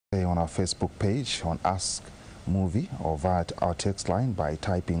On our Facebook page on Ask Muvi or via our text line by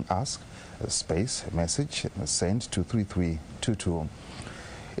typing ask space message send to 3322.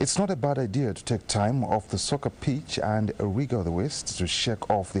 It's not a bad idea to take time off the soccer pitch and wriggle the waist to shake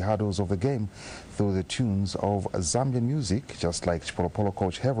off the hurdles of the game through the tunes of Zambian music, just like Chipolopolo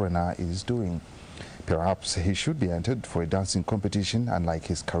coach Herver is doing. Perhaps he should be entered for a dancing competition unlike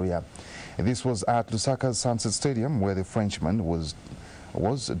his career. This was at Lusaka's Sunset Stadium, where the Frenchman was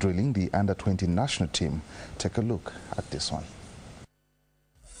drilling the under-20 national team. Take a look at this one.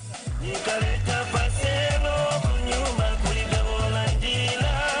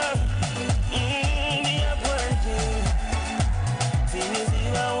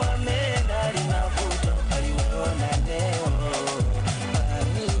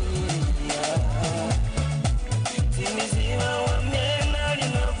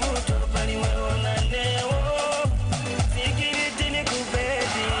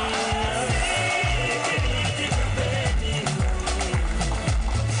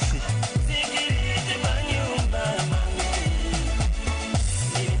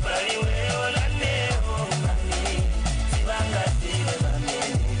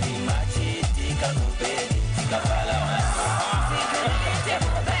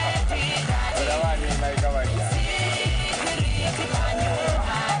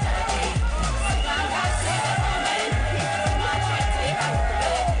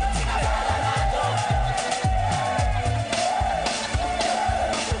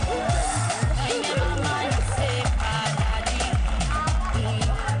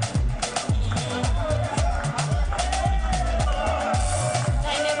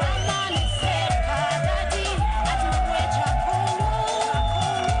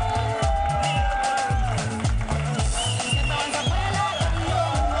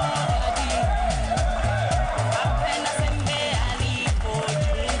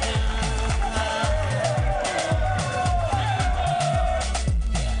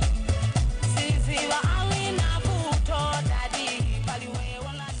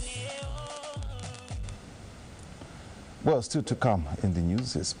 Well, still to come in the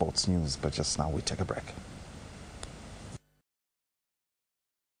news is sports news, but just now we take a break.